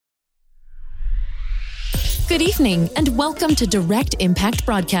Good evening, and welcome to Direct Impact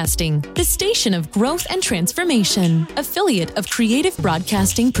Broadcasting, the station of growth and transformation. Affiliate of Creative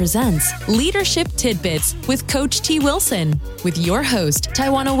Broadcasting presents Leadership Tidbits with Coach T. Wilson, with your host,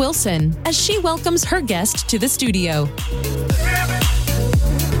 Taiwana Wilson, as she welcomes her guest to the studio.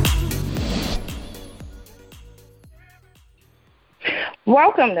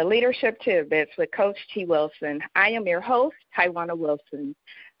 Welcome to Leadership Tidbits with Coach T. Wilson. I am your host, Taiwana Wilson.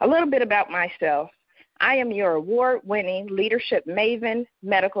 A little bit about myself. I am your award-winning leadership maven,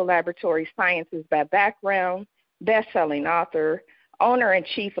 medical laboratory sciences by background, best-selling author, owner and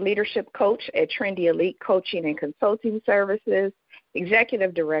chief leadership coach at Trendy Elite Coaching and Consulting Services,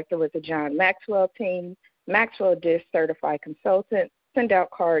 executive director with the John Maxwell team, Maxwell Disc certified consultant, Send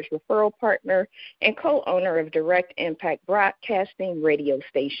Out Cards referral partner, and co-owner of Direct Impact Broadcasting radio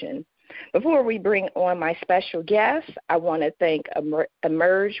station. Before we bring on my special guest, I want to thank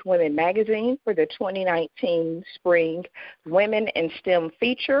Emerge Women Magazine for the 2019 Spring Women in STEM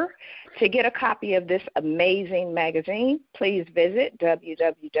feature. To get a copy of this amazing magazine, please visit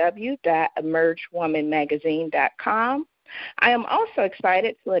www.emergewomanmagazine.com. I am also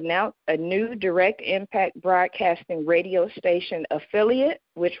excited to announce a new Direct Impact Broadcasting radio station affiliate,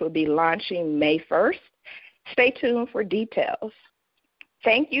 which will be launching May 1st. Stay tuned for details.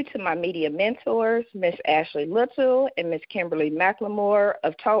 Thank you to my media mentors, Ms. Ashley Little and Ms. Kimberly McLemore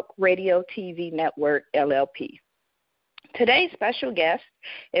of Talk Radio TV Network, LLP. Today's special guest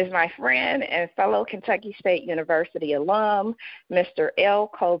is my friend and fellow Kentucky State University alum, Mr. L.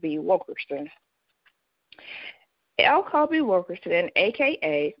 Colby Wilkerson. L. Colby Wilkerson,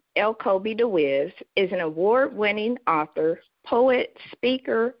 a.k.a. L. Colby DeWiz, is an award-winning author, poet,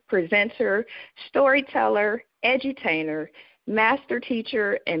 speaker, presenter, storyteller, edutainer, master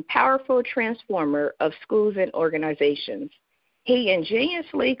teacher, and powerful transformer of schools and organizations. He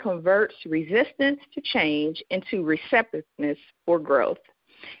ingeniously converts resistance to change into receptiveness for growth.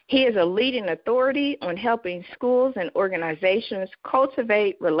 He is a leading authority on helping schools and organizations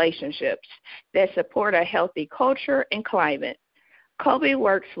cultivate relationships that support a healthy culture and climate. Colby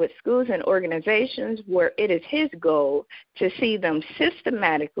works with schools and organizations where it is his goal to see them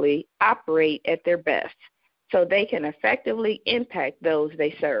systematically operate at their best, so they can effectively impact those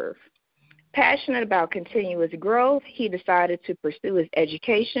they serve. Passionate about continuous growth, he decided to pursue his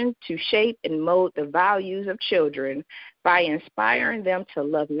education to shape and mold the values of children by inspiring them to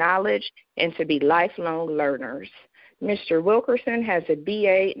love knowledge and to be lifelong learners. Mr. Wilkerson has a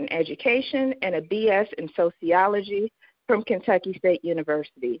BA in education and a BS in sociology from Kentucky State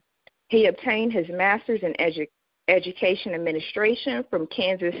University. He obtained his master's in education administration from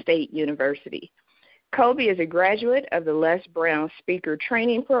Kansas State University. Colby is a graduate of the Les Brown Speaker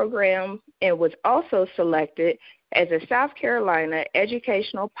Training Program and was also selected as a South Carolina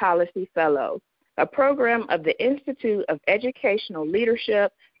Educational Policy Fellow, a program of the Institute of Educational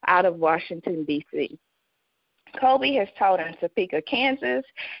Leadership out of Washington, D.C. Colby has taught in Topeka, Kansas,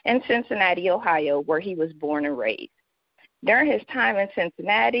 and Cincinnati, Ohio, where he was born and raised. During his time in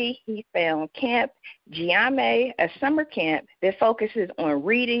Cincinnati, he found Camp Giame, a summer camp that focuses on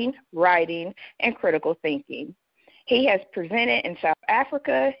reading, writing, and critical thinking. He has presented in South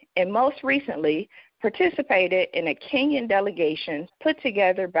Africa and most recently participated in a Kenyan delegation put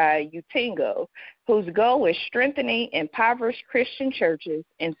together by UTINGO, whose goal is strengthening impoverished Christian churches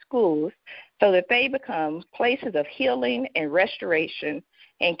and schools so that they become places of healing and restoration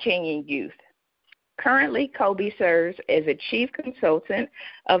in Kenyan youth. Currently, Colby serves as a chief consultant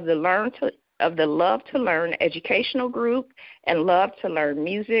of the Love to Learn educational group and Love to Learn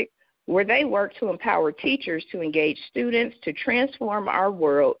music, where they work to empower teachers to engage students to transform our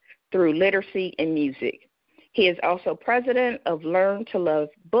world through literacy and music. He is also president of Learn to Love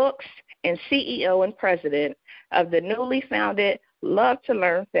Books and CEO and president of the newly founded Love to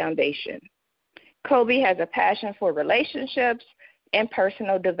Learn Foundation. Colby has a passion for relationships and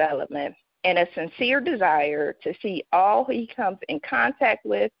personal development, and a sincere desire to see all he comes in contact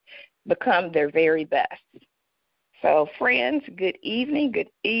with become their very best. So, friends, good evening.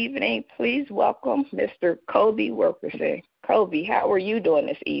 Please welcome Mr. Colby Wilkerson. Colby, how are you doing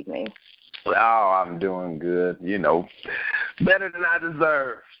this evening? Oh, I'm doing good, better than I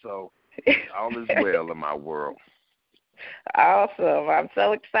deserve. So all is well in my world. Awesome. I'm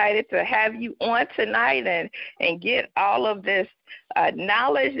so excited to have you on tonight and get all of this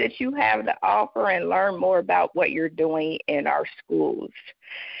knowledge that you have to offer and learn more about what you're doing in our schools.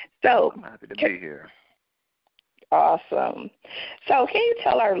 So I'm happy to be here. Awesome. So can you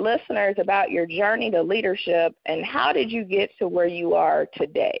tell our listeners about your journey to leadership and how did you get to where you are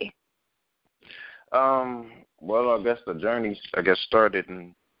today? Well, I guess the journey, started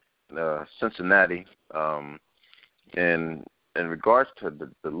in Cincinnati. And in regards to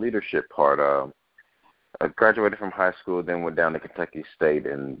the leadership part, I graduated from high school, then went down to Kentucky State,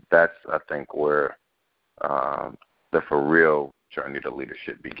 and that's, I think, where the for real journey to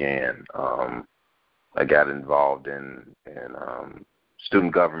leadership began. I got involved in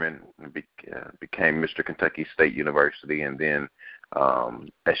student government, became Mr. Kentucky State University, and then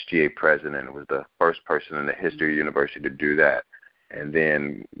SGA president. Was the first person in the history of the university to do that, and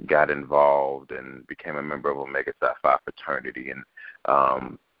then got involved and became a member of Omega Psi Phi fraternity. And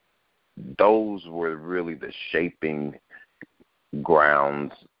those were really the shaping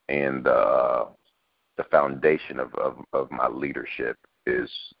grounds and the foundation of my leadership.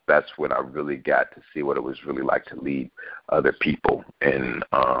 That's when I really got to see what it was really like to lead other people. And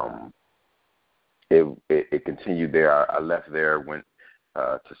it continued there. I left there, went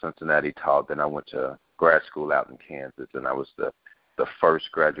to Cincinnati, taught, then I went to grad school out in Kansas, and I was the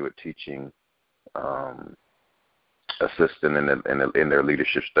first graduate teaching assistant in their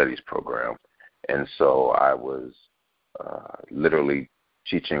leadership studies program. And so I was literally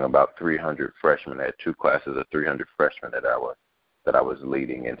teaching about 300 freshmen. I had 2 classes of 300 freshmen that I was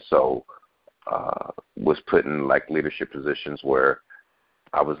leading, and so was put in like leadership positions where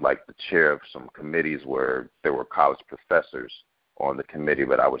I was like the chair of some committees where there were college professors on the committee,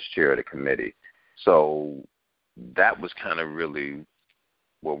 but I was chair of the committee. So that was kind of really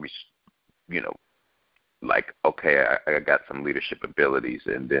where we, like, okay, I got some leadership abilities,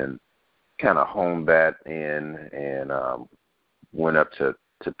 and then kind of honed that in and went up to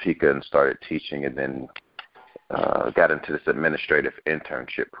Topeka and started teaching, and then got into this administrative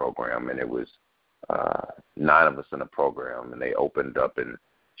internship program, and it was 9 of us in the program, and they opened up, and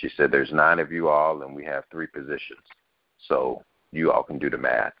she said, there's 9 of you all, and we have 3 positions, so you all can do the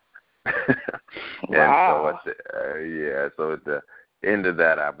math. Wow. And so at the end of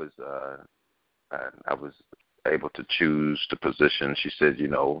that, I was able to choose the position. She said,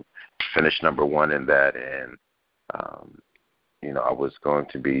 finish number 1 in that, and I was going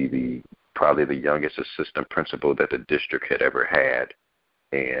to be probably the youngest assistant principal that the district had ever had.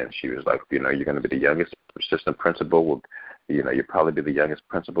 And she was like, you're going to be the youngest assistant principal. Well, you'll probably be the youngest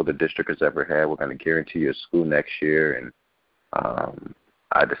principal the district has ever had. We're going to guarantee you a school next year. And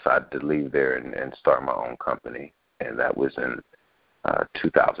I decided to leave there and start my own company. And that was in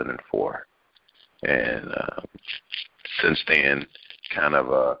 2004. And since then, kind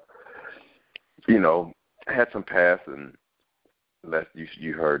of, had some paths, and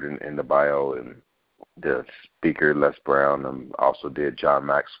you heard in the bio, and the speaker, Les Brown, also did John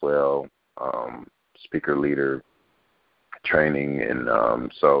Maxwell, speaker leader training.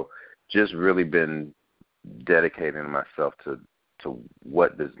 And so just really been dedicating myself to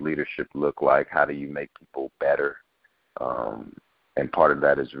what does leadership look like, how do you make people better, and part of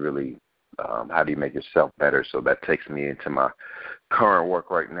that is really how do you make yourself better. So that takes me into my current work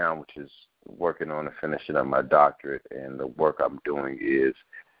right now, which is working on the finishing of my doctorate, and the work I'm doing is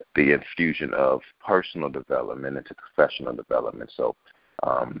the infusion of personal development into professional development. So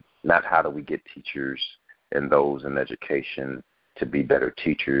not how do we get teachers and those in education to be better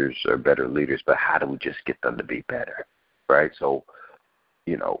teachers or better leaders, but how do we just get them to be better, right? So,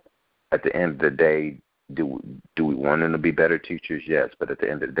 at the end of the day, do we want them to be better teachers? Yes, but at the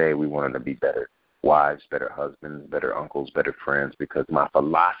end of the day, we want them to be better wives, better husbands, better uncles, better friends, because my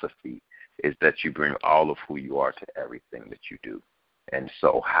philosophy is that you bring all of who you are to everything that you do. And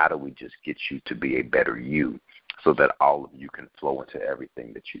so how do we just get you to be a better you so that all of you can flow into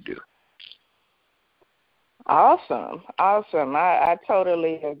everything that you do? Awesome. I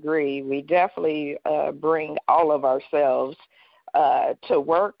totally agree. We definitely bring all of ourselves to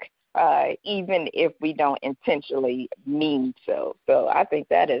work, even if we don't intentionally mean so. So I think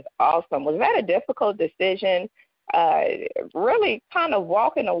that is awesome. Was that a difficult decision, really kind of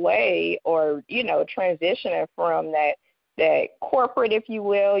walking away or, transitioning from that corporate, if you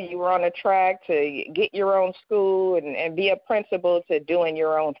will? You were on a track to get your own school and be a principal, to doing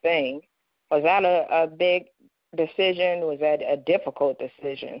your own thing. Was that a big decision? Was that a difficult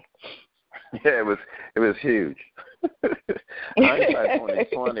decision? Yeah, it was huge. Hindsight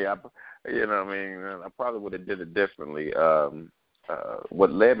 2020, I probably would have did it differently.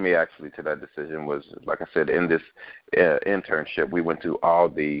 What led me actually to that decision was, like I said, in this internship, we went to all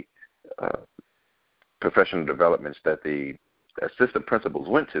the professional developments that the assistant principals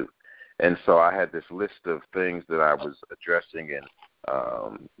went to. And so I had this list of things that I was addressing, and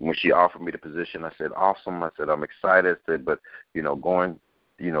when she offered me the position, I said, awesome. I said, I'm excited. I said, but, going,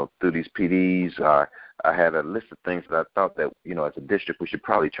 through these PDs, I had a list of things that I thought that, as a district, we should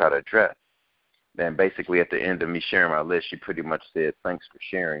probably try to address. Then basically at the end of me sharing my list, she pretty much said, thanks for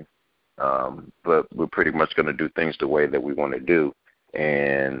sharing. but we're pretty much going to do things the way that we want to do.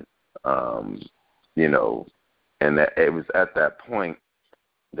 And, you know, and that it was at that point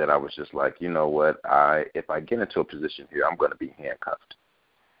that I was just like, you know what, if I get into a position here, I'm going to be handcuffed.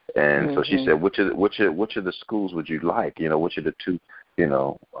 And so she said, which of the schools would you like? You know, which of the two,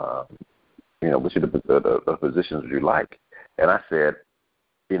 which of the positions would you like? And I said,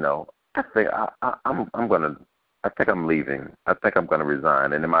 you know, I think I think I'm leaving. I think I'm going to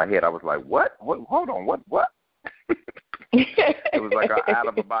resign. And in my head, I was like, what? Hold on, what? It was like an out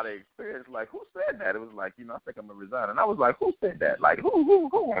of a body experience. Like, who said that? It was like, you know, I think I'm going to resign. And I was like, who said that? Like, who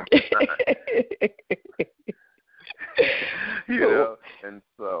wants to resign? You know, and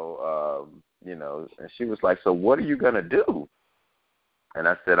so, you know, and she was like, so what are you going to do? And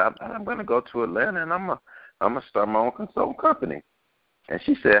I said, I'm going to go to Atlanta, and I'm going to start my own consulting company. And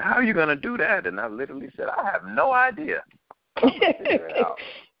she said, how are you going to do that? And I literally said, I have no idea. I'm going to figure it out.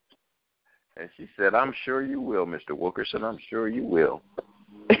 And she said, I'm sure you will, Mr. Wilkerson. I'm sure you will.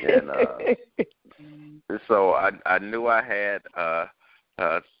 And so I knew I had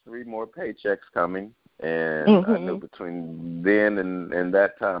 3 more paychecks coming. And I knew between then and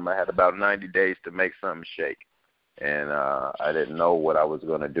that time I had about 90 days to make something shake. And I didn't know what I was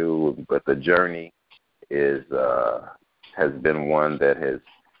going to do, but the journey has been one that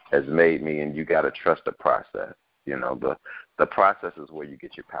has made me, and you got to trust the process. You know, the process is where you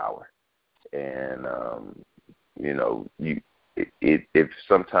get your power. And, you know, if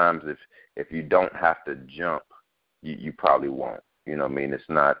sometimes you don't have to jump, you probably won't. You know what I mean? It's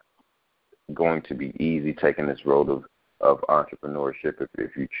not going to be easy taking this road of entrepreneurship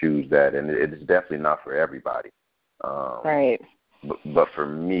if you choose that, and it is definitely not for everybody. Right. But for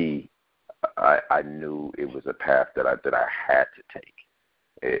me, I knew it was a path that I had to take.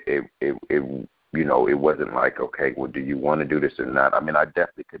 It you know, it wasn't like, okay, well, do you want to do this or not? I mean, I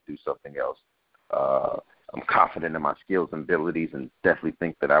definitely could do something else. I'm confident in my skills and abilities, and definitely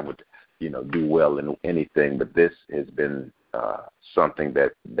think that I would, you know, do well in anything. But this has been something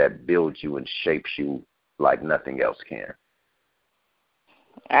that builds you and shapes you like nothing else can.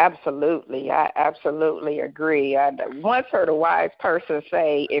 Absolutely. I absolutely agree. I once heard a wise person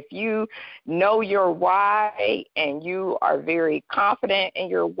say, if you know your why and you are very confident in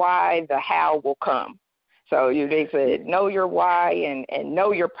your why, the how will come. So they said, know your why and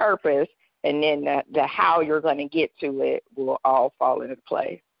know your purpose, and then the how you're going to get to it will all fall into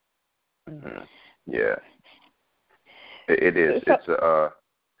place. Mm-hmm. Yeah. It is.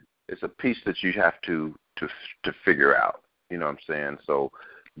 It's a piece that you have to figure out. You know what I'm saying? So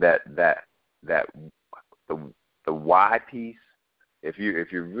that the why piece, if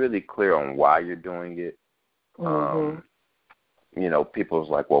you're really clear on why you're doing it, you know, people's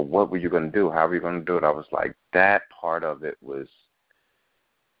like, well, what were you going to do? How were you going to do it? I was like, that part of it was,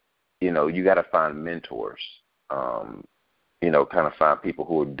 you know, you got to find mentors. You know, kind of find people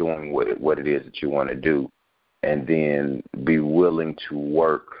who are doing what it is that you want to do, and then be willing to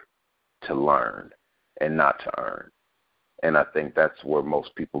work to learn and not to earn. And I think that's where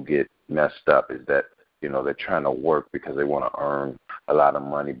most people get messed up, is that, you know, they're trying to work because they want to earn a lot of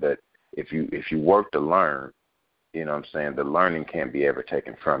money. But if you work to learn, you know what I'm saying, the learning can't be ever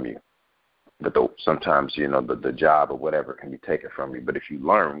taken from you. But sometimes, you know, the job or whatever can be taken from you. But if you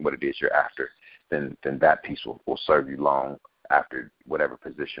learn what it is you're after, then that piece will serve you long after whatever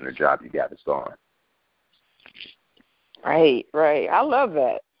position or job you got is gone. Right. I love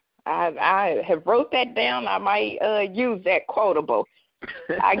that. I have wrote that down. I might use that quotable.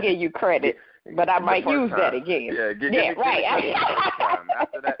 I give you credit, but I might use that again. Yeah, give me right. Time.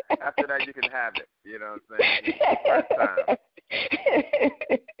 After that, you can have it. You know what I'm saying? First time.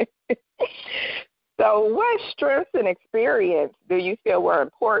 So what strengths and experience do you feel were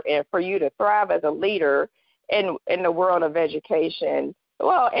important for you to thrive as a leader in the world of education,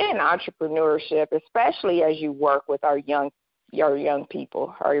 well, and entrepreneurship, especially as you work with our young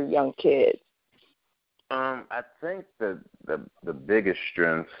people, our young kids? I think the biggest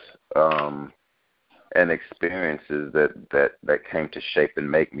strengths and experiences that came to shape and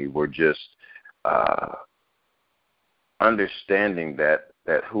make me were just understanding that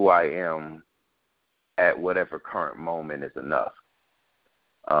who I am at whatever current moment is enough.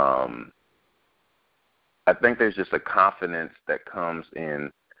 I think there's just a confidence that comes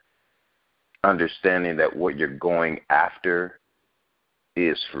in understanding that what you're going after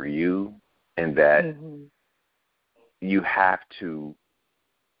is for you, and that you have to,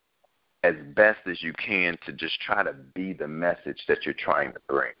 as best as you can, to just try to be the message that you're trying to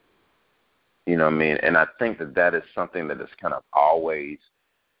bring. You know what I mean? And I think that is something that has kind of always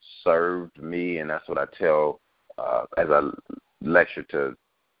served me, and that's what I tell as I lecture to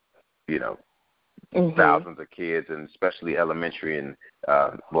thousands of kids, and especially elementary and,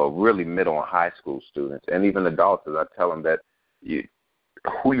 really middle and high school students, and even adults, as I tell them that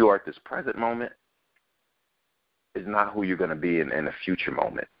who you are at this present moment is not who you're going to be in a future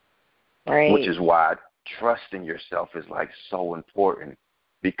moment. Right. Which is why trusting yourself is so important,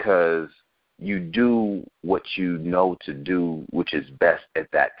 because you do what you know to do, which is best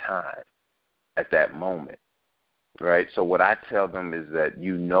at that time, at that moment, right? So what I tell them is that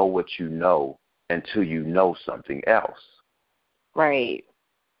you know what you know until you know something else. Right.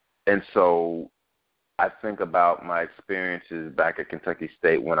 And so I think about my experiences back at Kentucky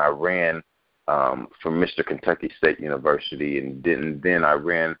State when I ran for Mr. Kentucky State University, and then I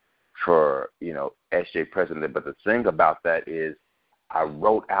ran for, SJ president. But the thing about that is I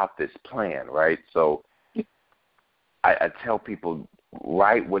wrote out this plan, right? So I tell people,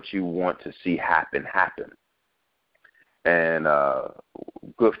 write what you want to see happen. And a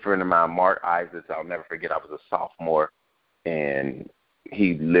good friend of mine, Mark Isaacs, I'll never forget, I was a sophomore, and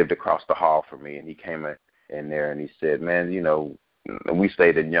he lived across the hall from me, and he came in there and he said, man, we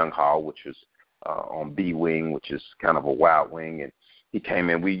stayed in Young Hall, which was on B wing, which is kind of a wild wing, and he came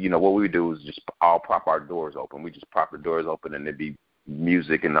in. What we would do is just all prop our doors open. We just prop the doors open, and there'd be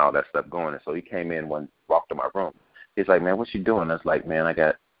music and all that stuff going. And so he came in, walked to my room. He's like, man, what you doing? I was like, man, I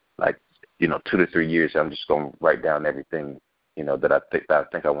got 2 to 3 years. I'm just going to write down everything, that I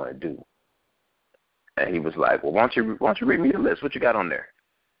think I want to do. And he was like, well, why don't you read me the list? What you got on there?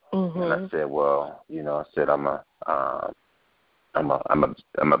 Mm-hmm. And I said, well, I said, I'm a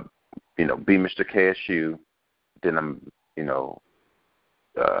be Mr. KSU. Then I'm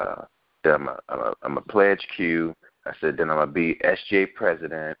a pledge Q. I said, then I'm going to be SGA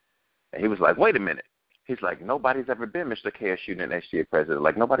president. And he was like, wait a minute. He's like, nobody's ever been Mr. KSU and SGA president.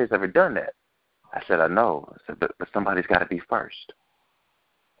 Like, nobody's ever done that. I said, I know. I said, but somebody's got to be first.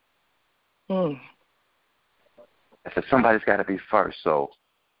 I said, somebody's got to be first. So,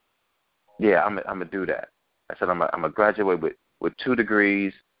 yeah, I'm going to do that. I said, I'm going to graduate with 2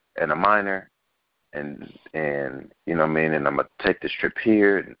 degrees and a minor, and you know what I mean, and I'm going to take this trip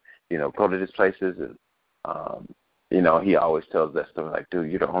here and, go to these places. And, he always tells that story, like, dude,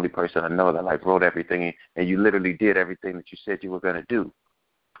 you're the only person I know that, wrote everything, and you literally did everything that you said you were going to do.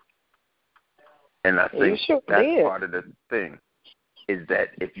 And I think that's part of the thing, is that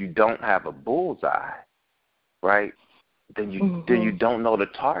if you don't have a bullseye, right, then you don't know the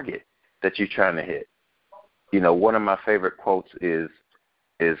target that you're trying to hit. One of my favorite quotes is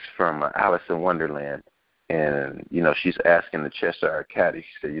from Alice in Wonderland, and she's asking the Cheshire Cat. She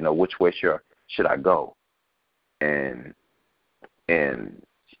said, which way should I go? And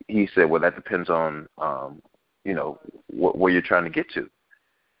he said, well, that depends on where you're trying to get to.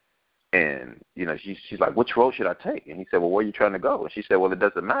 And she's like, which road should I take? And he said, well, where are you trying to go? And she said, well, it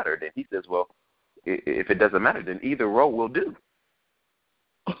doesn't matter. Then he says, well, if it doesn't matter, then either road will do.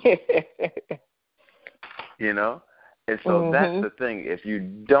 And so that's the thing. If you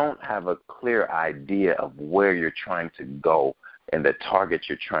don't have a clear idea of where you're trying to go and the target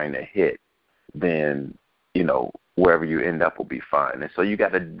you're trying to hit, then, wherever you end up will be fine. And so you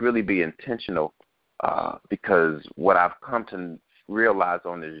got to really be intentional, because what I've come to realize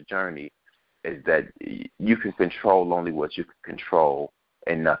on this journey is that you can control only what you can control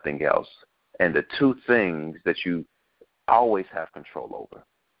and nothing else. And the 2 things that you always have control over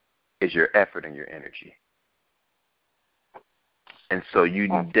is your effort and your energy. And so you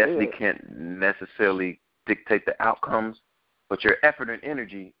definitely can't necessarily dictate the outcomes, but your effort and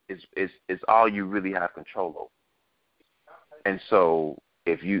energy is all you really have control over. And so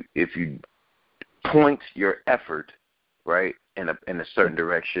if you point your effort, right, in a certain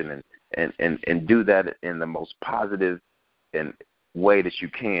direction and do that in the most positive and way that you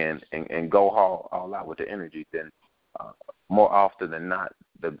can, and go all out with the energy, then more often than not,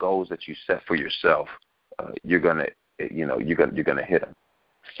 the goals that you set for yourself, you're gonna hit them.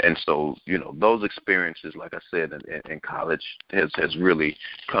 And so, those experiences, like I said, in college has really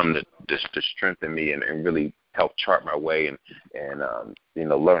come to strengthen me and really help chart my way, and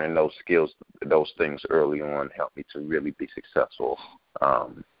learning those skills, those things early on helped me to really be successful,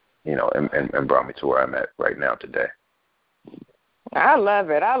 and brought me to where I'm at right now today. I love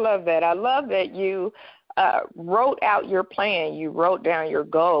it. I love that. I love that you wrote out your plan. You wrote down your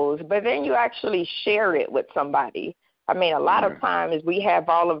goals, but then you actually shared it with somebody. I mean, a lot of times we have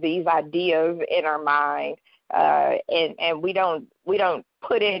all of these ideas in our mind, and we don't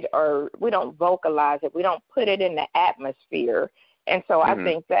put it, or we don't vocalize it. We don't put it in the atmosphere. And so I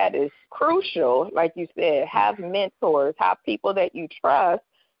think that is crucial. Like you said, have mentors, have people that you trust,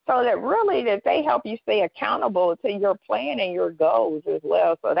 so that really that they help you stay accountable to your plan and your goals as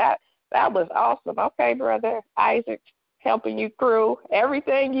well. So That was awesome. Okay, Brother Isaac, helping you through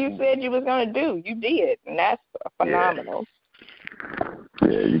everything you said you was going to do. You did, and that's phenomenal.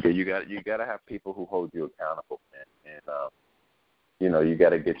 Yeah, you got to have people who hold you accountable, man. And you got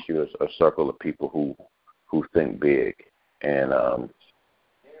to get you a circle of people who think big and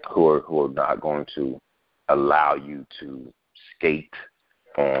who are not going to allow you to skate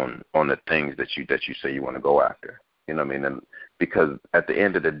on the things that you say you want to go after. You know what I mean? And because at the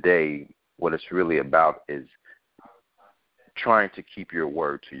end of the day, what it's really about is trying to keep your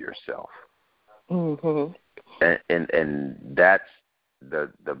word to yourself. Mm-hmm. And that's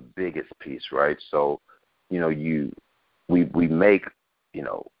the biggest piece, right? So, we make,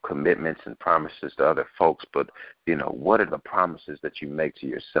 commitments and promises to other folks, but, what are the promises that you make to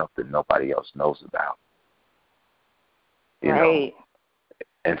yourself that nobody else knows about? You right. know?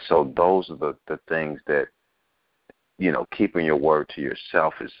 And so those are the things that, keeping your word to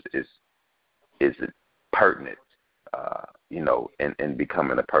yourself is pertinent, in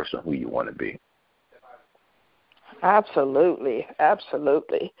becoming the person who you want to be. Absolutely.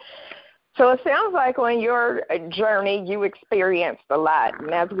 Absolutely. So it sounds like on your journey you experienced a lot.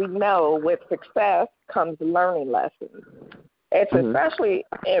 And as we know, with success comes learning lessons. It's especially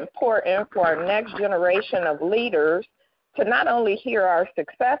important for our next generation of leaders to not only hear our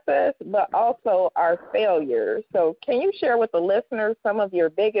successes, but also our failures. So can you share with the listeners some of your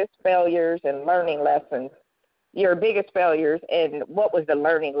biggest failures and learning lessons, your biggest failures, and what was the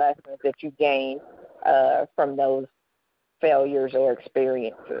learning lessons that you gained from those failures or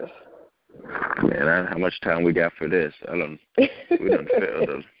experiences? Man, how much time we got for this? We done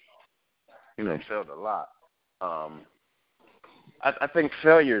failed a lot. I think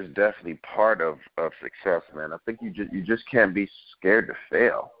failure is definitely part of success, man. I think you just can't be scared to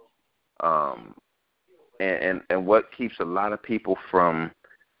fail. And what keeps a lot of people from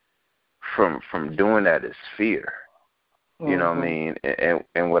doing that is fear. You know what I mean?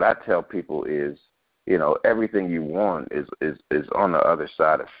 And what I tell people is, everything you want is on the other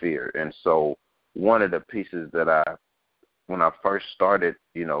side of fear. And so one of the pieces that when I first started,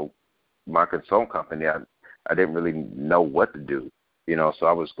 my consulting company, I didn't really know what to do, so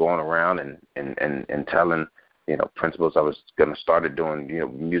I was going around and telling, principals I was going to start doing,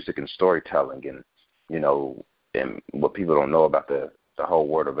 music and storytelling. And, and what people don't know about the whole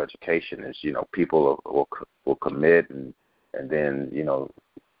world of education is, people will commit and then,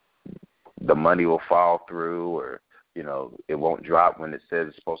 the money will fall through, or, it won't drop when it says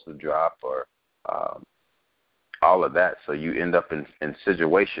it's supposed to drop, or all of that. So you end up in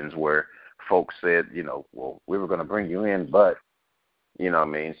situations where folks said, well, we were going to bring you in, but, you know what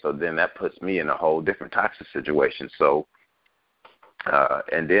I mean? So then that puts me in a whole different types of situation. So,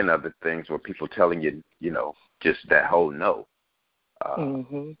 and then other things where people telling you, just that whole no.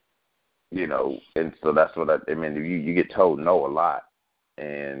 And so that's what I mean, you get told no a lot.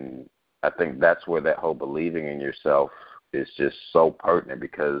 And I think that's where that whole believing in yourself is just so pertinent,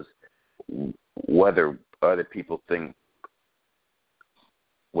 because whether other people think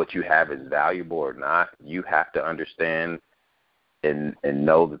what you have is valuable or not, you have to understand and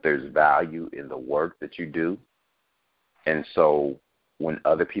know that there's value in the work that you do. And so when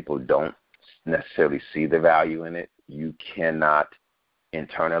other people don't necessarily see the value in it, you cannot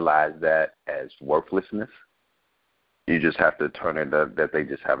internalize that as worthlessness. You just have to turn it up that they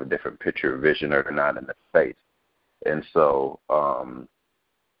just have a different picture or vision, or they're not in the space. And so,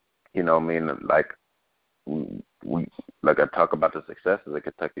 like I talk about the successes at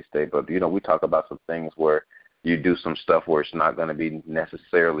Kentucky State, but, we talk about some things where you do some stuff where it's not going to be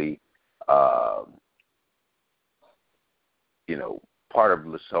necessarily, part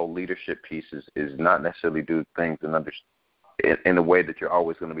of this whole leadership piece is not necessarily do things in a way that you're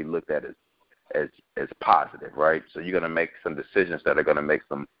always going to be looked at as positive, right? So you're going to make some decisions that are going to make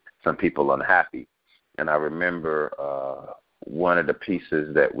some people unhappy. And I remember one of the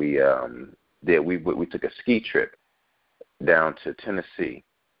pieces that we did, we took a ski trip down to Tennessee,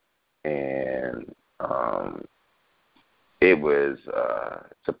 and it was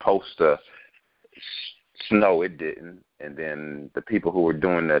supposed to snow. It didn't. And then the people who were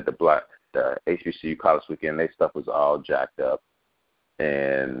doing the HBCU College Weekend, their stuff was all jacked up.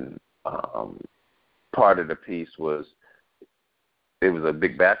 And part of the piece was there was a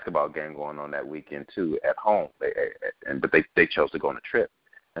big basketball game going on that weekend too at home. But they chose to go on a trip.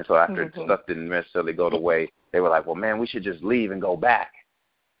 And so after stuff didn't necessarily go the way, they were like, well, man, we should just leave and go back.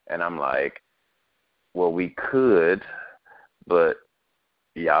 And I'm like, well, we could, but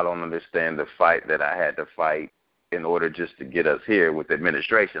y'all don't understand the fight that I had to fight in order just to get us here with the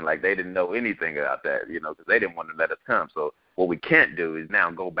administration. Like, they didn't know anything about that, because they didn't want to let us come. So what we can't do is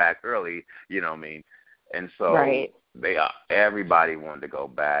now go back early, And so everybody wanted to go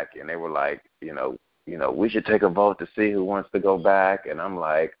back, and they were like, we should take a vote to see who wants to go back. And I'm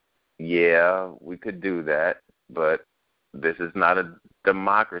like, yeah, we could do that, but this is not a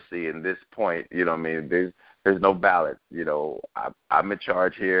democracy in this point. There's no ballot. I'm in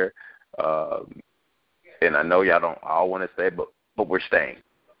charge here, and I know y'all don't all want to stay, but we're staying.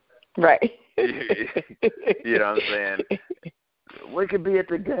 Right. You know what I'm saying? We could be at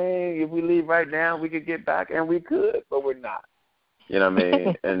the game. If we leave right now, we could get back, and we could, but we're not. You know what I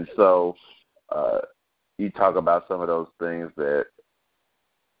mean? And so you talk about some of those things that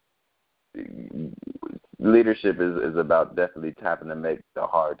leadership is about definitely having to make the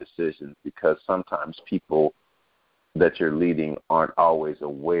hard decisions, because sometimes people that you're leading aren't always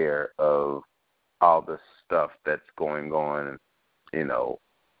aware of all the stuff that's going on,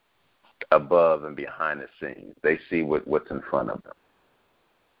 above and behind the scenes. They see what's in front of them.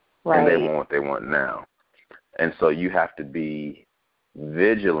 Right. And they want what they want now. And so you have to be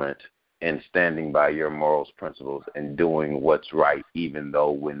vigilant in standing by your morals, principles, and doing what's right, even though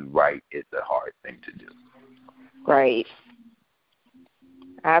when right is a hard thing to do. Right.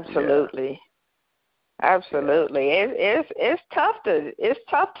 Absolutely. Yeah. Absolutely. It's tough to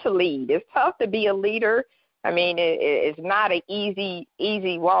lead. It's tough to be a leader. I mean, it's not an easy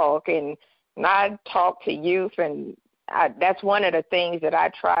walk. And I talk to youth, and that's one of the things that I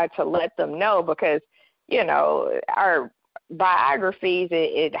try to let them know, because, our biographies,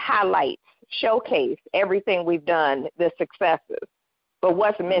 it highlights, showcase everything we've done, the successes. But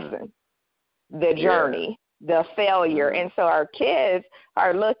what's missing? The journey, the failure. And so our kids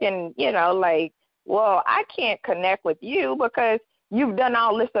are looking, like, well, I can't connect with you because you've done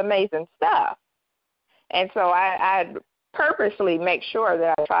all this amazing stuff. And so I purposely make sure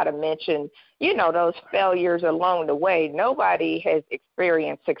that I try to mention, those failures along the way. Nobody has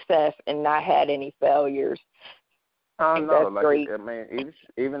experienced success and not had any failures. I know, like, I mean,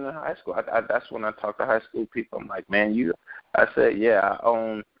 even in high school, that's when I talk to high school people. I'm like, man, I said, I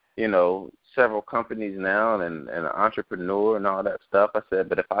own, several companies now and an entrepreneur and all that stuff. I said,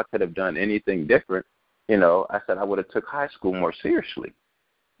 but if I could have done anything different, I said I would have took high school more seriously.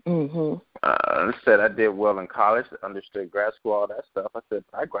 Mm-hmm. I said I did well in college, understood grad school, all that stuff. I said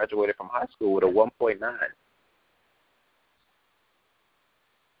I graduated from high school with a 1.9.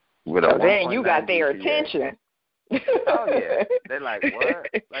 So then you got their attention. Oh yeah, they're like, what?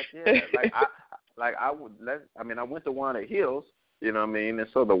 Like, yeah, I went to Walnut Hills, and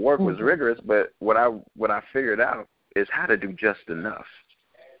so the work was rigorous, but what I figured out is how to do just enough.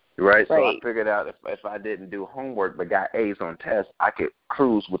 Right? So I figured out if I didn't do homework but got A's on tests, I could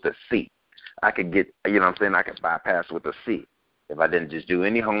cruise with a C. I could get, I could bypass with a C if I didn't just do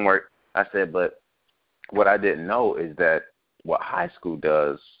any homework. I said, but what I didn't know is that what high school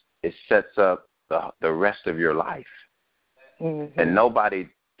does is sets up the rest of your life. Mm-hmm. And nobody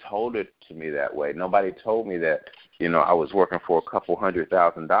told it to me that way. Nobody told me that, I was working for a couple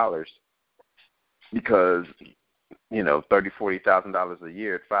 $100,000 because $30,000-$40,000 a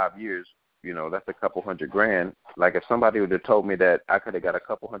year at 5 years, that's a couple $100,000. Like, if somebody would have told me that I could have got a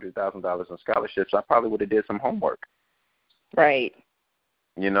couple $100,000 in scholarships, I probably would have did some homework. Right.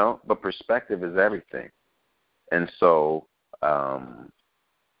 But perspective is everything. And so, like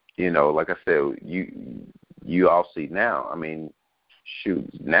I said, you all see now. I mean, shoot,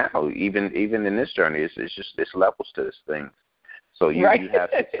 now even in this journey, it's levels to this thing. So you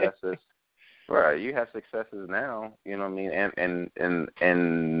have successes. Right, you have successes now, what I mean, and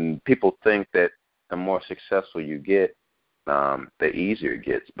people think that the more successful you get, the easier it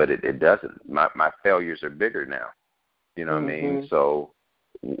gets, but it doesn't. My failures are bigger now, what I mean. So,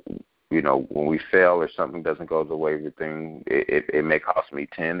 when we fail or something doesn't go the way we think, it may cost me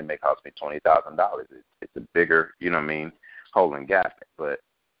 $10,000, it may cost me $20,000. It's a bigger, hole and gap. But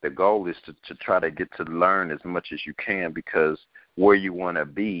the goal is to try to get to learn as much as you can, because where you want to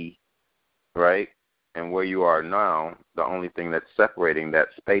be, right, and where you are now, the only thing that's separating that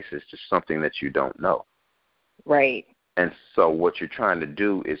space is just something that you don't know. Right. And so what you're trying to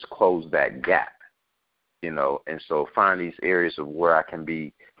do is close that gap, and so find these areas of where I can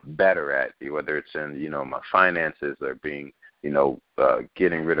be better at, whether it's in, my finances or being,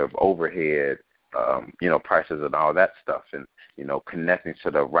 getting rid of overhead, prices and all that stuff, and, connecting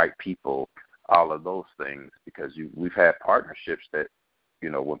to the right people, all of those things, because we've had partnerships that,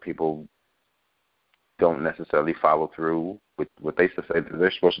 when people don't necessarily follow through with what they say that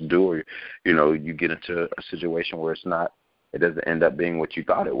they're supposed to do, or, you get into a situation where it doesn't end up being what you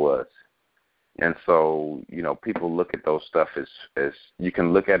thought it was. And so, people look at those stuff as you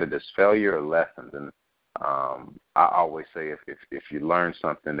can look at it as failure or lessons. And I always say if you learn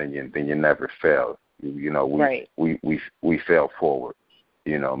something, then you never fail. We fail forward.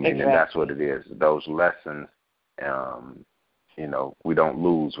 Meaning that's what it is. Those lessons, we don't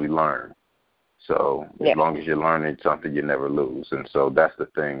lose, we learn. So as long as you're learning something, you never lose. And so that's the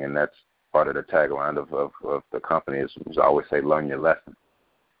thing, and that's part of the tagline of the company is always say, learn your lesson.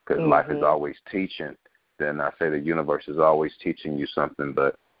 Because life is always teaching. Then I say the universe is always teaching you something,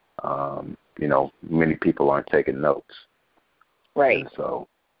 but, many people aren't taking notes. Right. And so,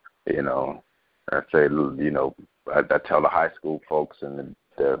 I say, I tell the high school folks and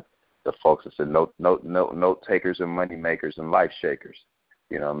the folks that say note takers and money makers and life shakers.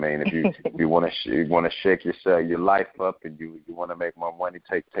 You know what I mean? If you want to shake your life up and you want to make more money,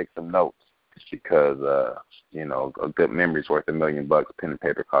 take some notes. Because a good memory is worth $1 million. Pen and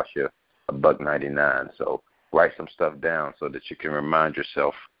paper costs you $1.99. So write some stuff down so that you can remind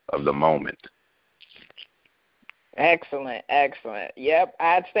yourself of the moment. Excellent. Yep,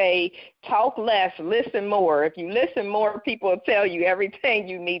 I'd say talk less, listen more. If you listen more, people will tell you everything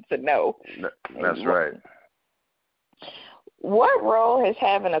you need to know. That's right. What role has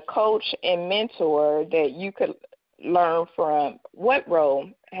having a coach and mentor that you could learn from? What role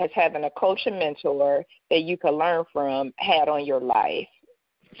has having a coach and mentor that you could learn from had on your life?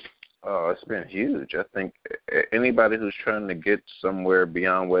 Oh, it's been huge. I think anybody who's trying to get somewhere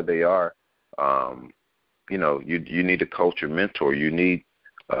beyond where they are, you need a coach or mentor. You need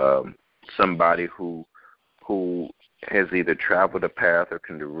somebody who has either traveled a path or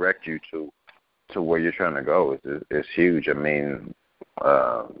can direct you to where you're trying to go. It's huge. I mean,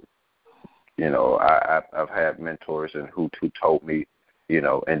 I've had mentors and who told me,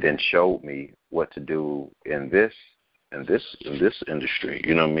 and then showed me what to do in this industry.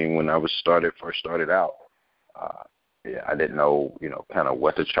 You know what I mean? When I first started out, I didn't know, kind of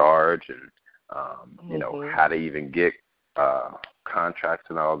what to charge and, how to even get contracts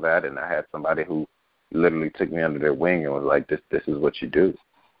and all that. And I had somebody who literally took me under their wing and was like, this is what you do.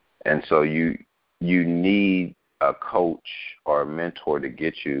 And so you need a coach or a mentor to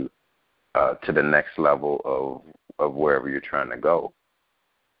get you to the next level of wherever you're trying to go.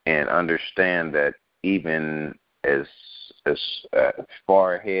 And understand that even as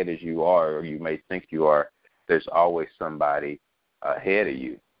far ahead as you are, or you may think you are, there's always somebody ahead of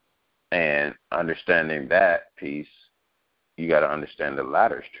you. And understanding that piece, you got to understand the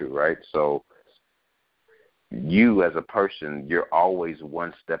latter is true, right? So you as a person, you're always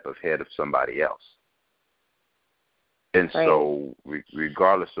one step ahead of somebody else. And right. So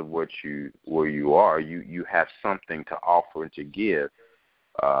regardless of where you are, you have something to offer and to give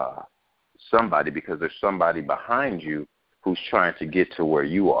somebody, because there's somebody behind you who's trying to get to where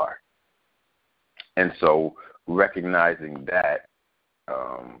you are. And so recognizing that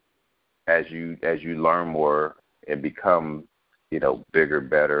as you learn more and become, bigger,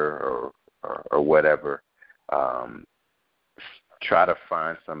 better, or whatever, try to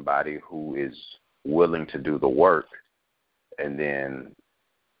find somebody who is willing to do the work, and then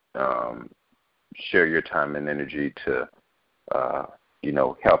share your time and energy to,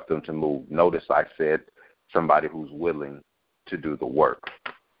 help them to move. Notice I said somebody who's willing to do the work.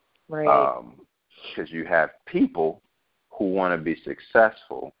 Right. Because you have people who want to be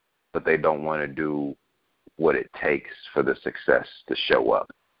successful, but they don't want to do what it takes for the success to show up.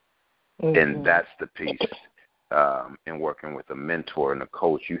 Mm-hmm. And that's the piece in working with a mentor and a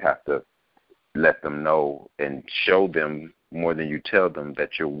coach. You have to let them know and show them more than you tell them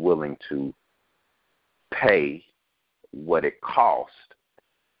that you're willing to pay what it costs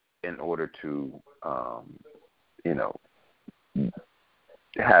in order to,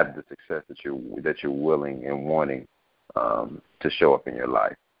 have the success that you're willing and wanting to show up in your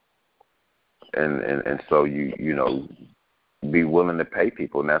life. And so you be willing to pay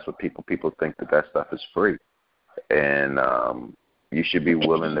people, and that's what people think that stuff is free. And you should be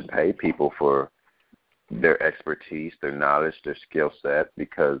willing to pay people for their expertise, their knowledge, their skill set,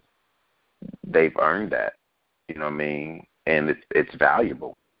 because they've earned that. You know what I mean? And it's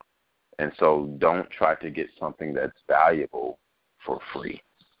valuable. And so don't try to get something that's valuable for free.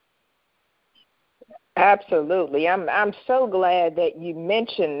 Absolutely. I'm so glad that you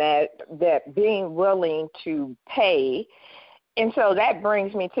mentioned that being willing to pay. And so that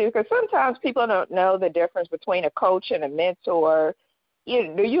brings me to, because sometimes people don't know the difference between a coach and a mentor.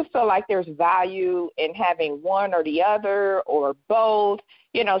 Do you feel like there's value in having one or the other or both?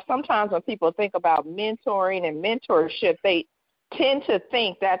 Sometimes when people think about mentoring and mentorship, they tend to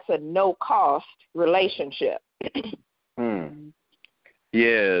think that's a no-cost relationship.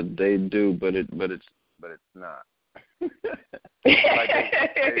 Yeah, they do, but it's not.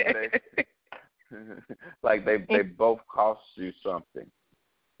 Like they both cost you something.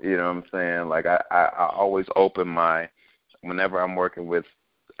 You know what I'm saying? Like I always open whenever I'm working with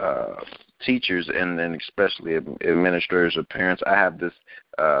teachers and then especially administrators or parents, I have this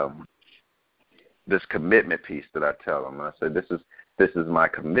commitment piece that I tell them. And I say this is my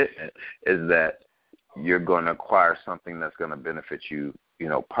commitment, is that you're going to acquire something that's going to benefit you,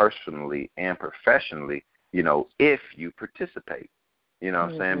 personally and professionally, if you participate. You know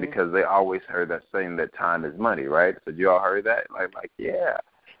what I'm saying? Because they always heard that saying that time is money, right? So you all heard that? Like yeah.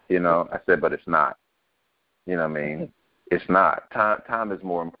 I said, but it's not. You know what I mean? It's not. Time is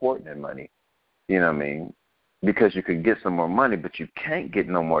more important than money. You know what I mean? Because you could get some more money, but you can't get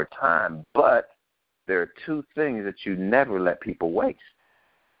no more time. But there are two things that you never let people waste.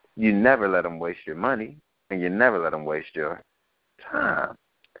 You never let them waste your money, and you never let them waste your time.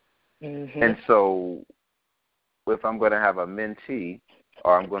 And so if I'm going to have a mentee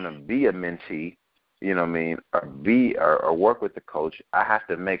or I'm going to be a mentee, you know what I mean, or work with the coach, I have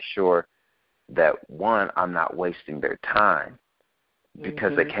to make sure that, one, I'm not wasting their time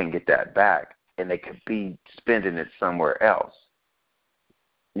because they can't get that back, and they could be spending it somewhere else.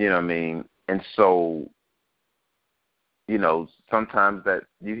 You know what I mean? And so, sometimes that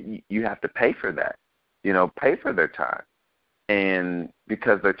you have to pay for that, pay for their time, and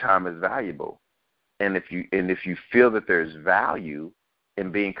because their time is valuable. And if you feel that there's value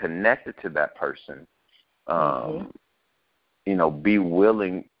in being connected to that person, be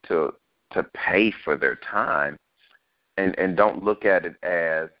willing to pay for their time, and don't look at it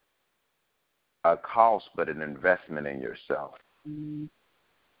as a cost, but an investment in yourself.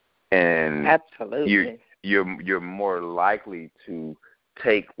 And absolutely, you're more likely to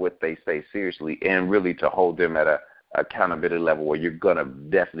take what they say seriously and really to hold them at a accountability level where you're gonna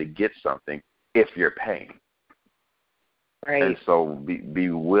definitely get something if you're paying. Right. And so be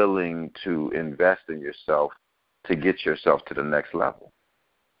willing to invest in yourself to get yourself to the next level.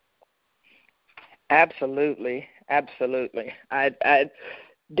 Absolutely. I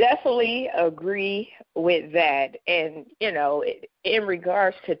definitely agree with that. And, in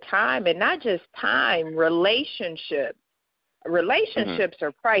regards to time, and not just time, relationships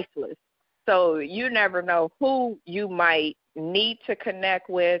are priceless. So you never know who you might need to connect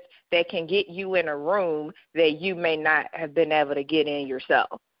with that can get you in a room that you may not have been able to get in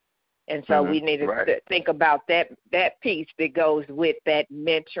yourself. And so we need to think about that piece that goes with that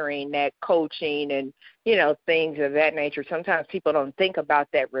mentoring, that coaching, and, things of that nature. Sometimes people don't think about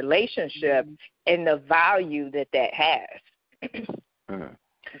that relationship and the value that has. Yeah,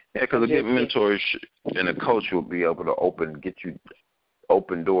 because a good mentor and a coach will be able to get you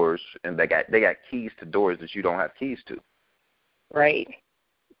open doors, and they got keys to doors that you don't have keys to. Right.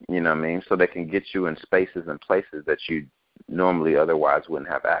 You know what I mean? So they can get you in spaces and places that you normally otherwise wouldn't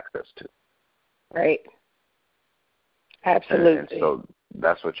have access to. Right. Absolutely. And so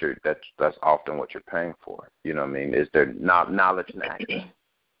that's often what you're paying for. You know what I mean? Is there knowledge and access?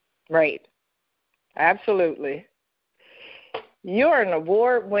 Right. Absolutely. You're an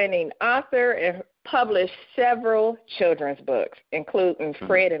award-winning author and published several children's books, including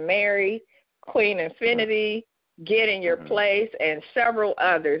Fred and Mary, Queen Infinity, Get in Your Place, and several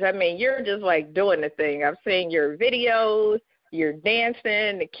others. I mean, you're just like doing the thing. I've seen your videos, you're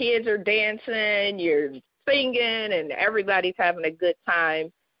dancing, the kids are dancing, you're singing, and everybody's having a good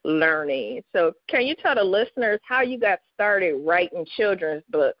time learning. So can you tell the listeners how you got started writing children's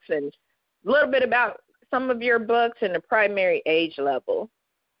books and a little bit about some of your books and the primary age level?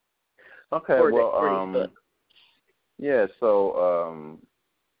 Okay, so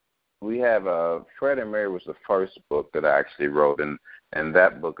we have Fred and Mary was the first book that I actually wrote, and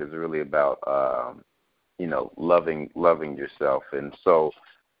that book is really about loving yourself. And so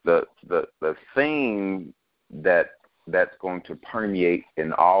the theme that's going to permeate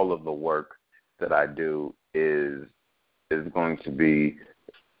in all of the work that I do is going to be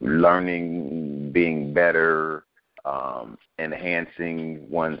learning, being better, enhancing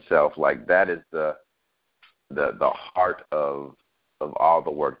oneself. Like that is the heart of all the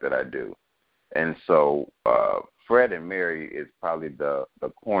work that I do. And so Fred and Mary is probably the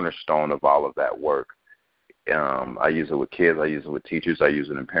cornerstone of all of that work. I use it with kids, I use it with teachers, I use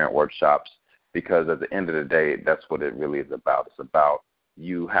it in parent workshops, because at the end of the day, that's what it really is about. It's about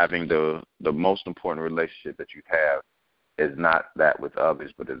you having the most important relationship that you have is not that with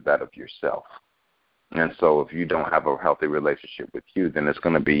others, but is that of yourself. And so if you don't have a healthy relationship with you, then it's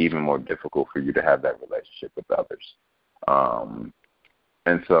going to be even more difficult for you to have that relationship with others.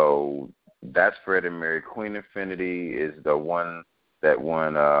 And so that's Fred and Mary. Queen Infinity is the one that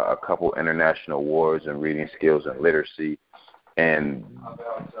won a couple international awards in reading skills and literacy. And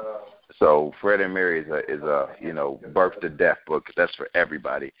so Fred and Mary is a birth to death book. That's for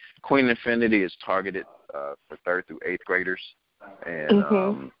everybody. Queen Infinity is targeted for 3rd through 8th graders,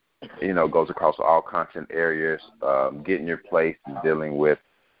 and goes across all content areas. Getting your place and dealing with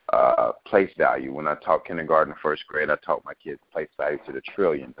place value. When I taught kindergarten, 1st grade, I taught my kids place value to the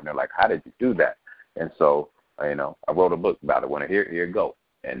trillions, and they're like, "How did you do that?" And so I wrote a book about it. When here it go,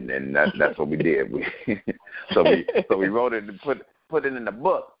 and that's what we did. So we wrote it and put it in the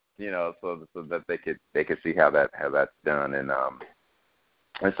book, so that they could see how that's done. And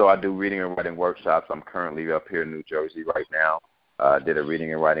so I do reading and writing workshops. I'm currently up here in New Jersey right now. Did a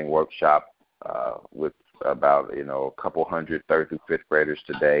reading and writing workshop with about a couple hundred 3rd through 5th graders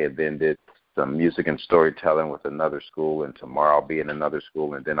today, and then did some music and storytelling with another school. And tomorrow I'll be in another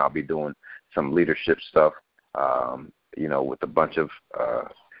school, and then I'll be doing some leadership stuff, with a bunch of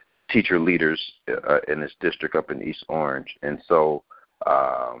teacher leaders in this district up in East Orange. And so,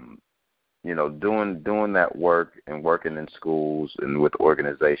 doing that work and working in schools and with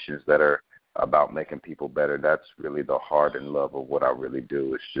organizations that are about making people better, that's really the heart and love of what I really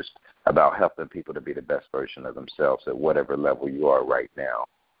do. It's just about helping people to be the best version of themselves at whatever level you are right now.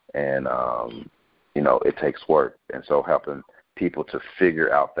 And, it takes work. And so helping people to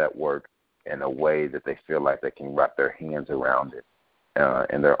figure out that work in a way that they feel like they can wrap their hands around it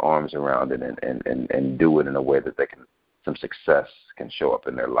and their arms around it and do it in a way that some success can show up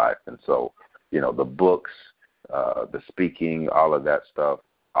in their life. And so, the books, the speaking, all of that stuff,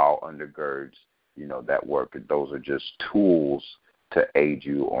 all undergirds, that work. Those are just tools to aid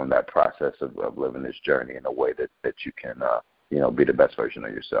you on that process of living this journey in a way that you can, be the best version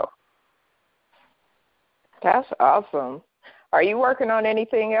of yourself. That's awesome. Are you working on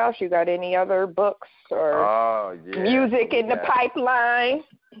anything else? You got any other books or music in the pipeline?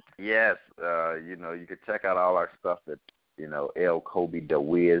 Yes. You can check out all our stuff at,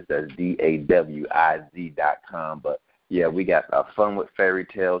 elkobedewiz, that's DAWIZ.com. But, yeah, we got Fun with Fairy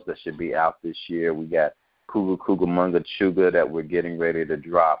Tales that should be out this year. We got Kugamunga Chuga that we're getting ready to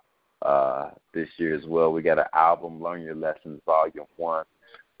drop this year as well. We got an album, Learn Your Lessons, Volume 1,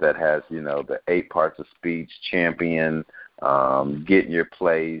 that has, the 8 parts of speech, Champion, Getting Your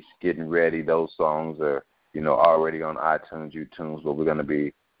Place, Getting Ready. Those songs are, already on iTunes, but we're going to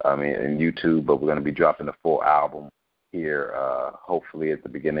be, in YouTube, but we're going to be dropping the full album here, hopefully at the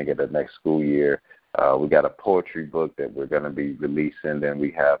beginning of the next school year. We got a poetry book that we're going to be releasing. Then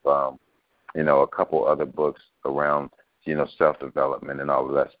we have, a couple other books around, self-development and all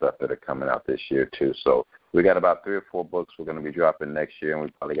of that stuff that are coming out this year too. So we got about 3 or 4 books we're going to be dropping next year, and we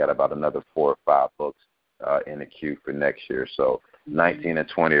probably got about another 4 or 5 books in the queue for next year. So 19 and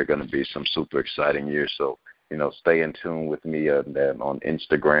 20 are going to be some super exciting years. So, stay in tune with me on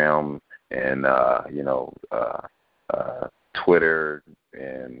Instagram and, Twitter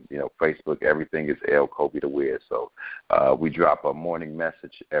and, Facebook. Everything is El Kobe the Wiz. So we drop a morning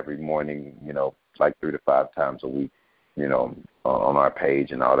message every morning, like 3 to 5 times a week, on our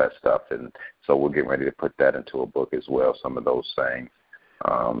page and all that stuff. And so we're getting ready to put that into a book as well, some of those sayings,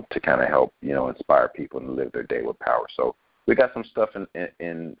 to kind of help, inspire people to live their day with power. So we got some stuff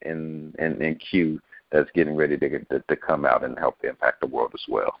in queue that's getting ready to come out and help to impact the world as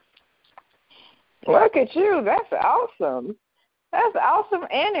well. Look at you. That's awesome. That's awesome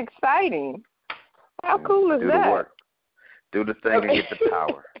and exciting. How cool is that? Do the work. Do the thing and get the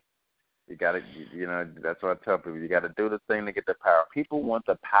power. You got to, that's what I tell people. You got to do the thing to get the power. People want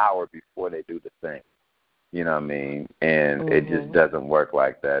the power before they do the thing. You know what I mean? And it just doesn't work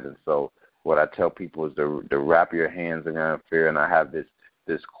like that. And so what I tell people is to wrap your hands around fear. And I have this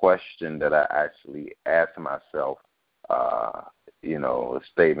question that I actually ask myself, a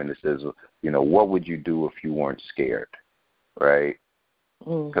statement that says, what would you do if you weren't scared, right?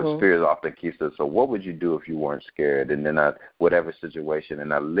 Because fear often keeps us. So what would you do if you weren't scared? And then whatever situation,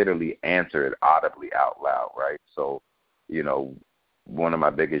 and I literally answer it audibly out loud, right? So, one of my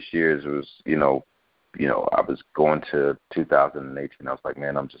biggest years was, I was going to 2018. I was like,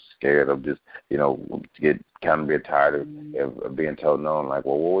 man, I'm just scared. I'm just, get kind of get tired of being told no. I'm like,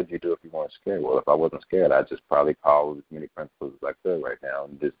 well, what would you do if you weren't scared? Well, if I wasn't scared, I'd just probably call as many principals as I could right now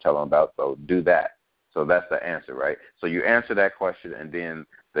and just tell them about, so do that. So that's the answer, right? So you answer that question, and then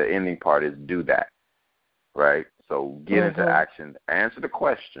the ending part is do that, right? So get into action. Answer the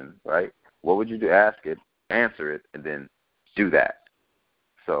question, right? What would you do? Ask it, answer it, and then do that.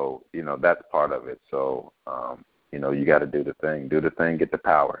 So, that's part of it. So, you got to do the thing. Do the thing, get the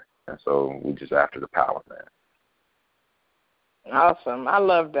power. And so we just after the power, man. Awesome. I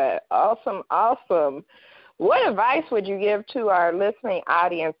love that. Awesome. What advice would you give to our listening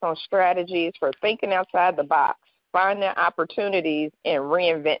audience on strategies for thinking outside the box, finding opportunities, and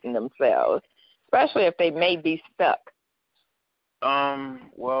reinventing themselves, especially if they may be stuck?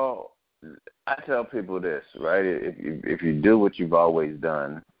 Well, I tell people this, right? If you do what you've always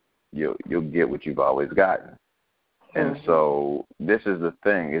done, you'll get what you've always gotten. And so this is the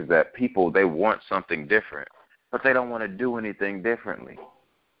thing, is that people, they want something different, but they don't want to do anything differently.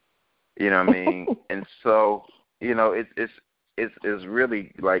 You know what I mean? And so, you know, it's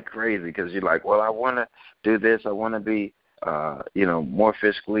really like crazy, because you're like, well, I want to do this. I want to be, you know, more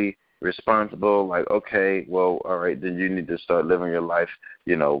fiscally responsible. Like, okay, well, all right, then you need to start living your life,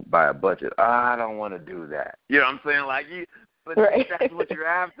 you know, by a budget. I don't want to do that. You know what I'm saying? Like, but right. That's what you're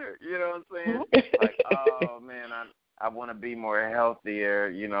after. You know what I'm saying? Like, oh man, I want to be more healthier.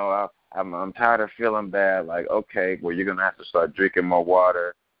 You know, I'm tired of feeling bad. Like, okay, well, you're gonna have to start drinking more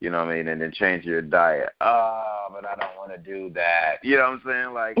water. You know what I mean? And then change your diet. Oh, but I don't want to do that. You know what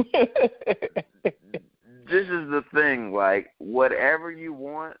I'm saying? Like, this is the thing. Like, whatever you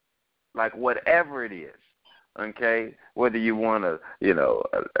want, like whatever it is, okay? Whether you want a, you know,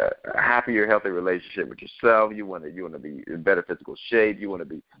 a happier, healthy relationship with yourself, you want to be in better physical shape, you want to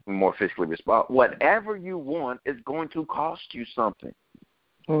be more physically responsible. Whatever you want is going to cost you something.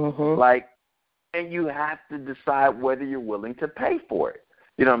 Like, and you have to decide whether you're willing to pay for it.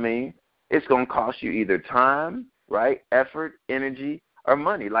 You know what I mean? It's going to cost you either time, right, effort, energy, or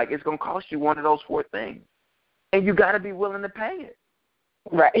money. Like, it's going to cost you one of those four things. And you got to be willing to pay it.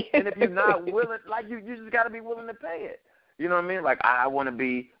 Right. And if you're not willing, like, you just got to be willing to pay it. You know what I mean? Like, I want to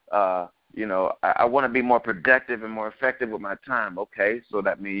be, you know, I want to be more productive and more effective with my time. Okay, so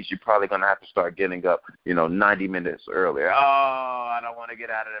that means you're probably going to have to start getting up, you know, 90 minutes earlier. Oh, I don't want to get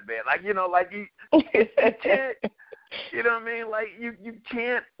out of the bed. Like, you know, like you can't. You know what I mean? Like, you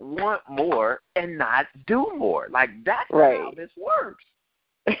can't want more and not do more. Like, that's not how this works.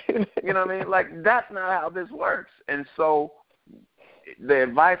 You know what I mean? Like, that's not how this works. And so the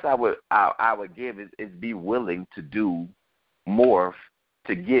advice I would give is be willing to do more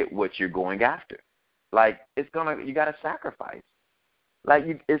to get what you're going after. Like, you got to sacrifice. Like,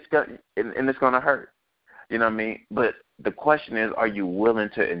 it's gonna hurt. You know what I mean? But the question is, are you willing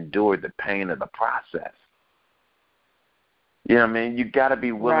to endure the pain of the process? You know what I mean? You got to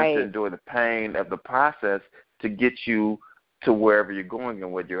be willing to endure the pain of the process to get you to wherever you're going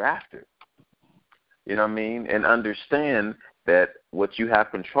and what you're after. You know what I mean? And understand that what you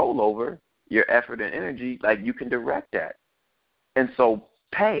have control over, your effort and energy, like, you can direct that. And so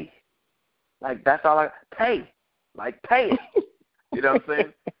pay. Like, that's all pay. Like, pay it. You know what I'm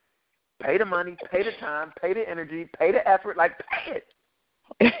saying? Pay the money, pay the time, pay the energy, pay the effort. Like, pay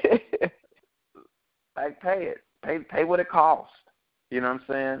it. Like, pay it. Pay what it costs, you know what I'm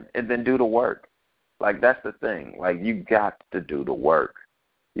saying? And then do the work. Like, that's the thing. Like, you got to do the work.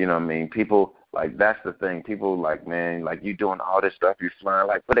 You know what I mean? People, like, that's the thing. People, like, man, like, you doing all this stuff, you're flying,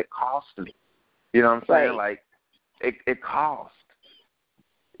 like, but it costs me. You know what I'm saying? Like, it costs.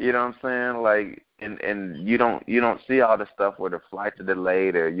 You know what I'm saying? Like, and you don't see all the stuff where the flights are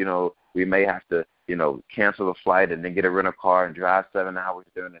delayed, or, you know, we may have to, you know, cancel the flight and then get a rental car and drive 7 hours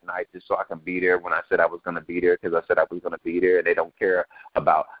during the night just so I can be there when I said I was going to be there, because I said I was going to be there, and they don't care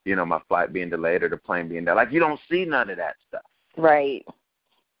about, you know, my flight being delayed or the plane being delayed. Like, you don't see none of that stuff. Right.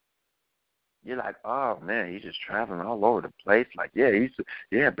 You're like, oh, man, he's just traveling all over the place. Like,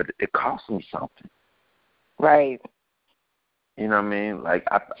 yeah, but it costs me something. Right. You know what I mean? Like,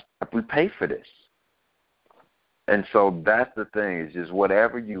 we pay for this. And so that's the thing, is just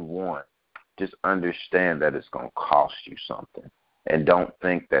whatever you want, just understand that it's going to cost you something. And don't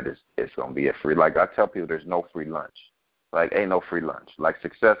think that it's going to be a free. Like, I tell people, there's no free lunch. Like, ain't no free lunch. Like,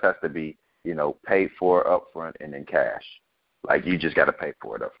 success has to be, you know, paid for up front and in cash. Like, you just got to pay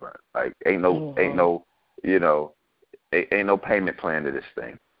for it up front. Like, ain't no, you know, ain't no payment plan to this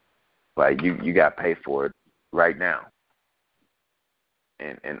thing. Like, you got to pay for it right now.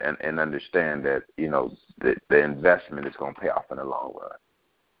 And understand that, you know, the investment is going to pay off in the long run.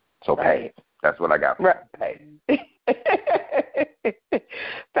 So pay. That's what I got for you. Pay.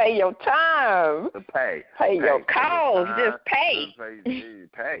 Pay your time. Pay your calls. Just pay.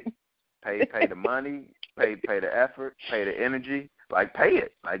 Pay the money. Pay the effort. Pay the energy. Like, pay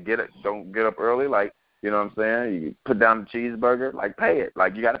it. Like, don't get up early. Like, you know what I'm saying? You put down the cheeseburger. Like, pay it.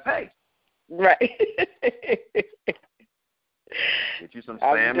 Like, you got to pay. Right. Get you some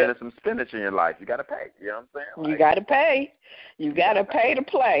salmon and some spinach in your life. You got to pay. You know what I'm saying? Like, you got to pay. You got to pay to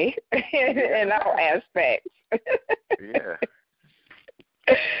play in all aspects. Yeah.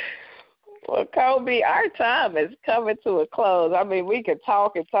 Well, Kobe, our time is coming to a close. I mean, we could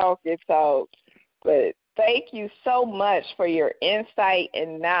talk and talk and talk, but Thank you so much for your insight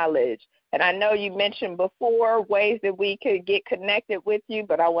and knowledge. And I know you mentioned before ways that we could get connected with you,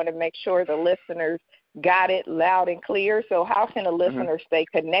 but I want to make sure the listeners got it loud and clear. So how can a listener stay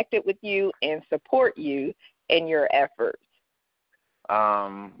connected with you and support you in your efforts?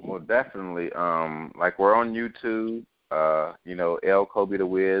 Well, definitely. Like we're on YouTube, L Kobe the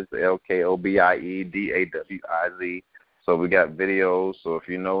Wiz, LKOBIEDAWIZ. So we got videos. So if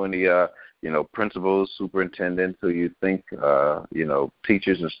you know any, principals, superintendents who you think,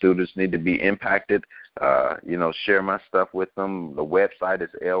 teachers and students need to be impacted, share my stuff with them. The website is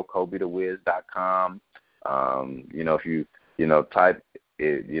lkobethewiz.com. If you, type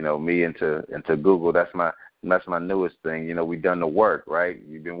it, me into Google, that's my newest thing. We've done the work, right?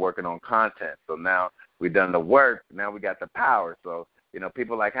 You've been working on content. So now we've done the work. Now we got the power. So,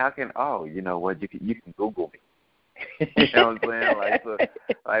 people are like, how can, you know what, you can Google me. You know what I'm saying?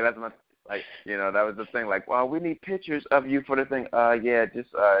 That's my, that was the thing. Like, well, we need pictures of you for the thing. Just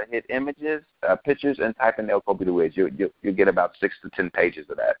hit images, pictures, and type in El Kobe the Wiz. You'll get about 6 to 10 pages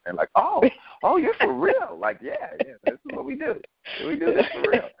of that. And like, oh, you're for real. Like, yeah, this is what we do. We do this for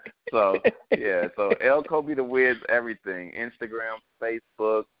real. So El Kobe the Wiz, everything. Instagram,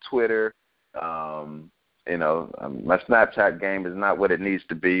 Facebook, Twitter. My Snapchat game is not what it needs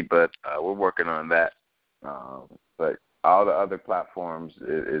to be, but we're working on that. But all the other platforms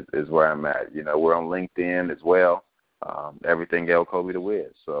is where I'm at. We're on LinkedIn as well. Everything El Kobe the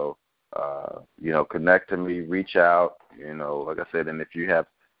Wiz. So, connect to me, reach out, like I said, and if you have,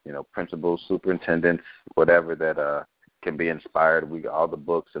 principals, superintendents, whatever that can be inspired, all the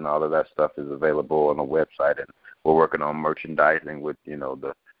books and all of that stuff is available on the website, and we're working on merchandising with,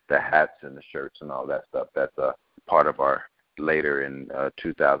 the hats and the shirts and all that stuff. That's a part of our later in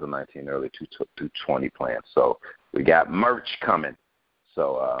 2019, early 2020 plans. So we got merch coming.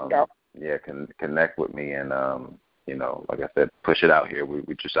 So, connect with me and, like I said, push it out here.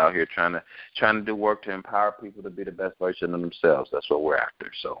 We're just out here trying to do work to empower people to be the best version of themselves. That's what we're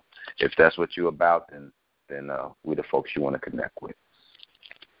after. So if that's what you're about, then we're the folks you want to connect with.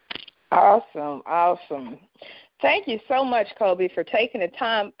 Awesome. Thank you so much, Kobe, for taking the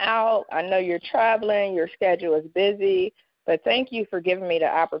time out. I know you're traveling. Your schedule is busy. But thank you for giving me the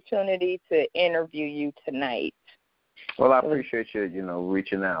opportunity to interview you tonight. Well, I appreciate you,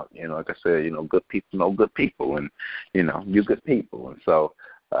 reaching out. Like I said, good people know good people, and, you're good people. And so,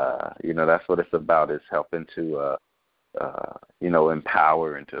 that's what it's about, is helping to,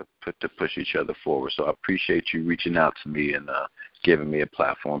 empower and to push each other forward. So I appreciate you reaching out to me and giving me a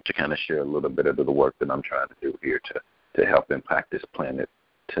platform to kind of share a little bit of the work that I'm trying to do here to help impact this planet,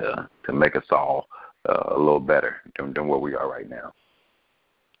 to make us all a little better than where we are right now.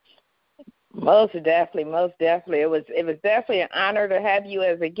 Most definitely. It was definitely an honor to have you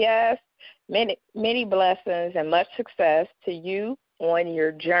as a guest. Many blessings and much success to you on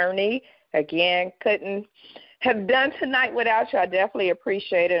your journey. Again, couldn't have done tonight without you. I definitely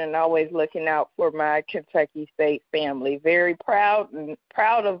appreciate it, and always looking out for my Kentucky State family. Very proud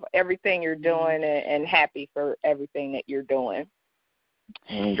of everything you're doing, and happy for everything that you're doing.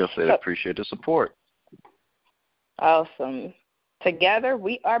 I appreciate the support. Awesome. Together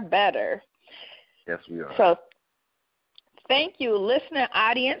we are better. Yes, we are. So thank you, listener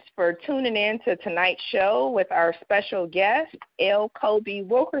audience, for tuning in to tonight's show with our special guest, L. Kobe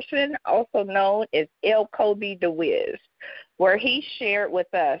Wilkerson, also known as L. Kobe the Wiz, where he shared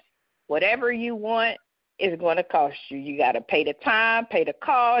with us whatever you want is going to cost you. You got to pay the time, pay the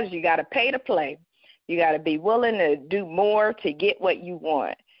cost, you got to pay to play. You got to be willing to do more to get what you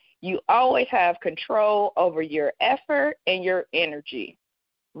want. You always have control over your effort and your energy.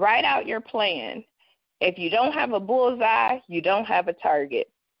 Write out your plan. If you don't have a bullseye, you don't have a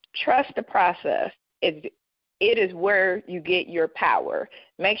target. Trust the process. It is where you get your power.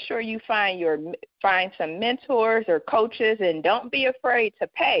 Make sure you find some mentors or coaches, and don't be afraid to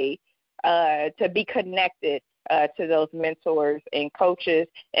pay to be connected to those mentors and coaches,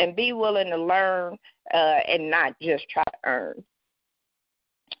 and be willing to learn and not just try to earn.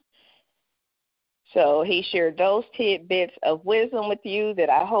 So he shared those tidbits of wisdom with you that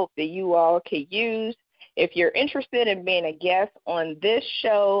I hope that you all can use. If you're interested in being a guest on this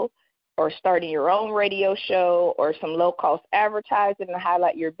show, or starting your own radio show, or some low-cost advertising to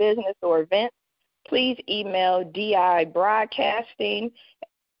highlight your business or event, please email DI-Broadcasting,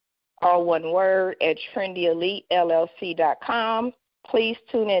 all one word, at TrendyEliteLLC.com. Please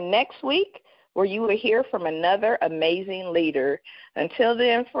tune in next week, where you will hear from another amazing leader. Until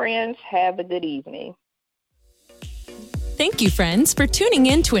then, friends, have a good evening. Thank you, friends, for tuning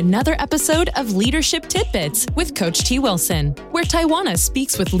in to another episode of Leadership Tidbits with Coach T. Wilson, where Taiwana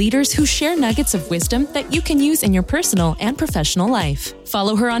speaks with leaders who share nuggets of wisdom that you can use in your personal and professional life.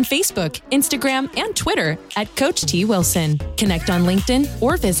 Follow her on Facebook, Instagram, and Twitter at Coach T. Wilson. Connect on LinkedIn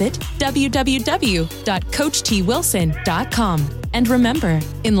or visit www.coachtwilson.com. And remember,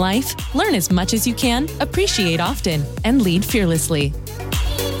 in life, learn as much as you can, appreciate often, and lead fearlessly.